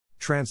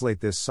Translate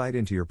this site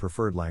into your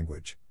preferred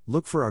language.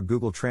 Look for our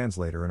Google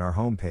Translator in our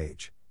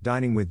homepage,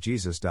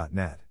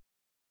 diningwithjesus.net.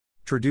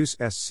 Traduce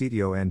este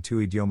sitio en tu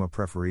idioma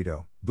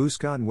preferido.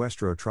 Busca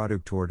nuestro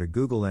traductor de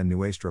Google en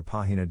nuestra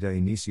página de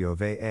inicio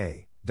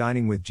va,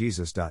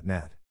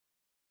 diningwithjesus.net.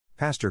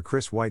 Pastor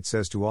Chris White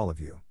says to all of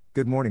you,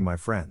 good morning, my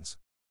friends.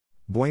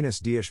 Buenos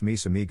dias,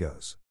 mis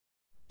amigos.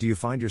 Do you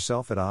find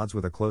yourself at odds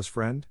with a close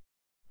friend?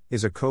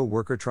 Is a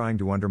co-worker trying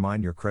to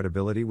undermine your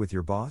credibility with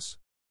your boss?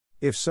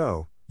 If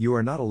so, you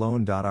are not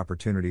alone.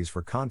 Opportunities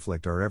for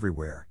conflict are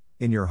everywhere,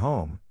 in your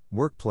home,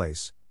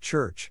 workplace,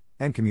 church,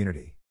 and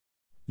community.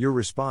 Your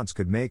response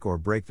could make or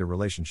break the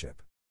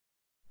relationship.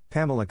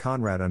 Pamela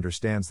Conrad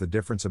understands the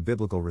difference a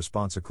biblical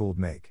response could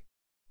make.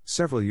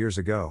 Several years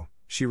ago,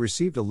 she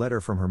received a letter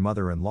from her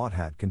mother-in-law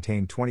that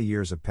contained 20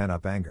 years of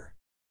pent-up anger.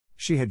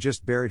 She had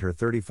just buried her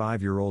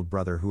 35-year-old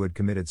brother who had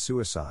committed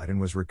suicide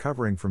and was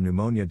recovering from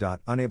pneumonia.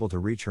 Unable to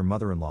reach her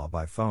mother-in-law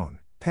by phone,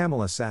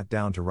 Pamela sat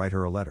down to write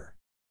her a letter.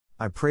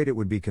 I prayed it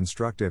would be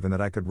constructive and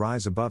that I could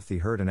rise above the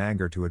hurt and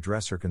anger to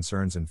address her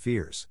concerns and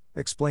fears,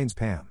 explains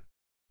Pam.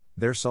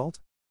 Their salt?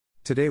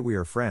 Today we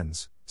are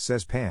friends,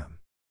 says Pam.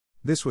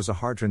 This was a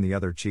hard turn the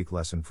other cheek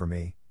lesson for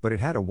me, but it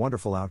had a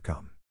wonderful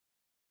outcome.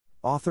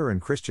 Author and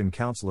Christian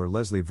counselor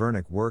Leslie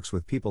Vernick works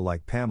with people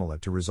like Pamela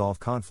to resolve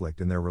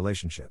conflict in their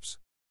relationships.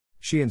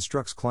 She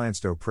instructs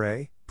clients to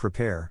pray,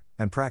 prepare,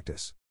 and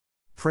practice.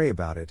 Pray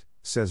about it,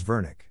 says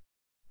Vernick.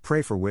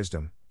 Pray for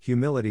wisdom,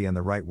 humility, and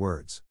the right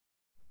words.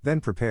 Then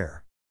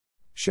prepare.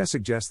 She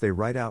suggests they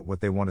write out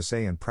what they want to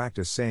say and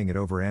practice saying it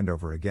over and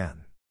over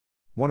again.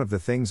 One of the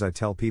things I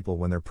tell people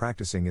when they're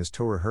practicing is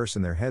to rehearse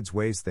in their heads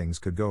ways things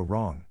could go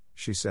wrong,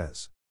 she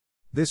says.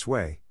 This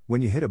way,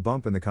 when you hit a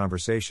bump in the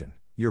conversation,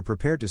 you're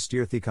prepared to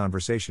steer the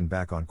conversation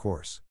back on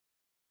course.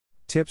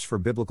 Tips for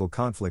biblical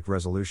conflict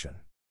resolution.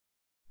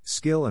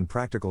 Skill and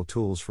practical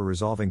tools for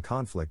resolving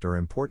conflict are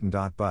important.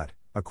 But,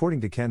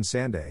 according to Ken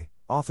Sande,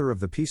 author of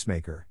The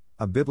Peacemaker,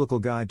 a biblical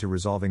guide to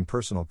resolving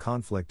personal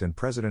conflict and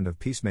president of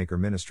Peacemaker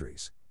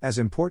Ministries, as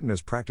important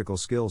as practical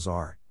skills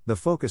are, the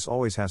focus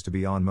always has to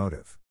be on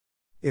motive.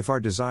 If our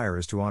desire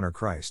is to honor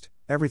Christ,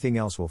 everything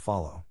else will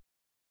follow.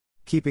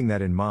 Keeping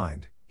that in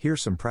mind,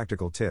 here's some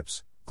practical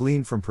tips,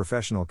 gleaned from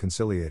professional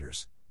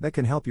conciliators, that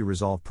can help you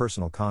resolve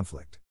personal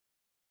conflict.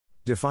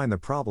 Define the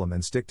problem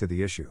and stick to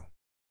the issue.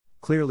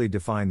 Clearly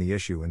define the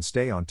issue and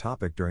stay on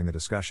topic during the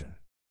discussion.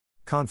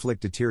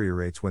 Conflict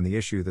deteriorates when the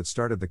issue that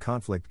started the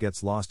conflict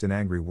gets lost in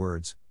angry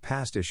words,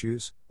 past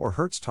issues, or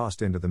hurts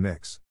tossed into the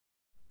mix.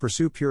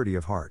 Pursue purity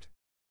of heart.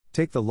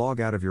 Take the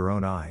log out of your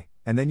own eye,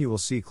 and then you will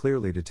see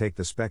clearly to take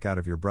the speck out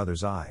of your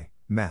brother's eye.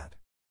 Matt.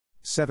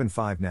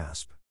 7:5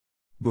 NASP.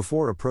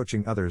 Before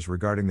approaching others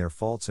regarding their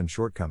faults and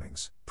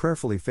shortcomings,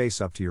 prayerfully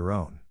face up to your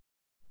own.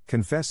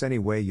 Confess any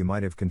way you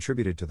might have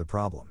contributed to the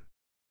problem.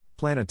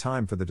 Plan a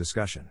time for the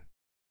discussion.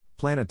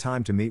 Plan a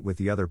time to meet with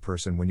the other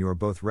person when you are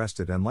both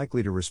rested and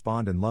likely to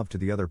respond in love to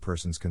the other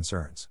person's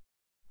concerns.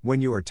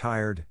 When you are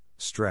tired,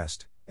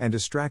 stressed, and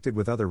distracted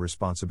with other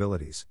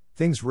responsibilities,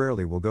 things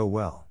rarely will go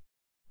well.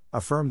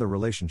 Affirm the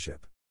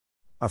relationship.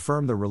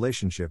 Affirm the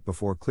relationship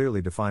before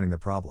clearly defining the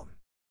problem.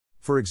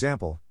 For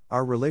example,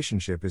 our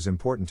relationship is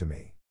important to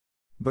me.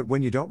 But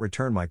when you don't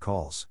return my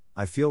calls,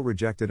 I feel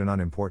rejected and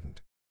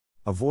unimportant.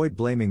 Avoid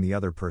blaming the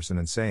other person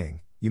and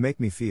saying, you make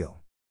me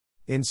feel.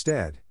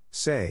 Instead,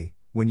 say,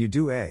 when you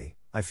do A,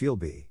 I feel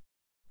B.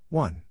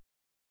 1.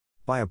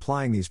 By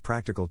applying these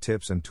practical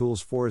tips and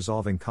tools for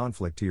resolving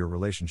conflict to your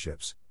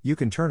relationships, you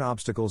can turn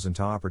obstacles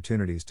into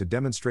opportunities to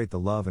demonstrate the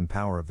love and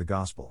power of the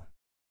gospel.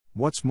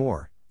 What's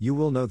more, you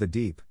will know the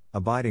deep,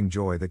 abiding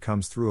joy that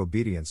comes through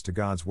obedience to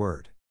God's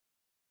word.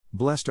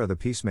 Blessed are the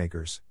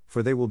peacemakers,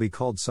 for they will be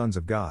called sons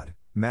of God.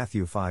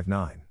 Matthew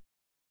 5:9.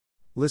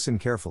 Listen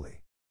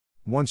carefully.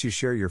 Once you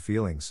share your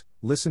feelings,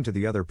 listen to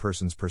the other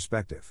person's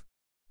perspective.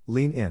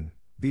 Lean in,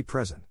 be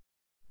present.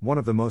 One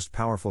of the most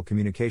powerful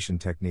communication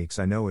techniques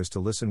I know is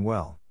to listen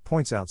well,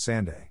 points out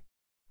Sande.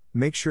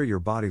 Make sure your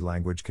body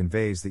language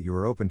conveys that you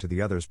are open to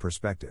the other's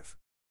perspective.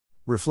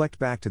 Reflect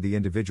back to the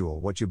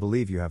individual what you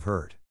believe you have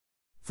heard.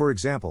 For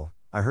example,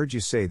 I heard you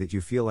say that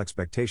you feel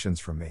expectations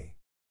from me.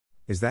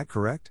 Is that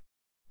correct?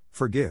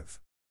 Forgive.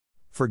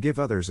 Forgive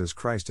others as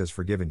Christ has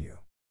forgiven you.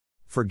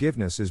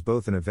 Forgiveness is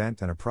both an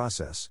event and a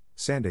process,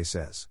 Sande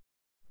says.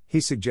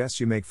 He suggests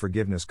you make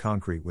forgiveness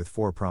concrete with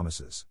 4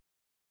 promises.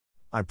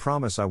 I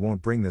promise I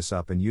won't bring this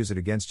up and use it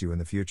against you in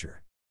the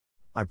future.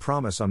 I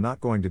promise I'm not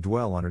going to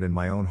dwell on it in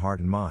my own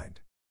heart and mind.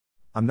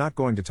 I'm not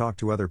going to talk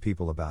to other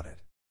people about it.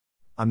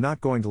 I'm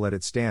not going to let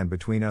it stand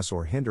between us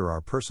or hinder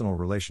our personal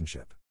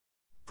relationship.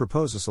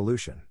 Propose a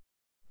solution.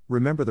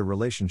 Remember, the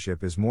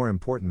relationship is more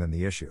important than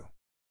the issue.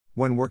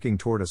 When working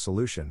toward a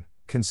solution,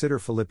 consider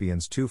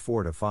Philippians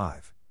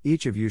 2:4-5.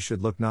 Each of you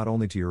should look not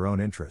only to your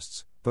own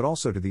interests, but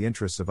also to the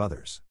interests of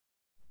others.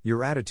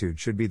 Your attitude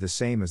should be the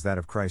same as that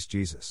of Christ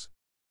Jesus.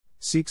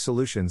 Seek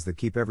solutions that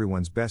keep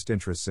everyone's best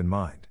interests in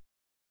mind.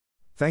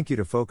 Thank you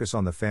to Focus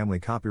on the Family.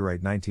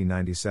 Copyright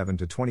 1997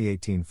 to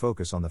 2018.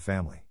 Focus on the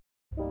Family.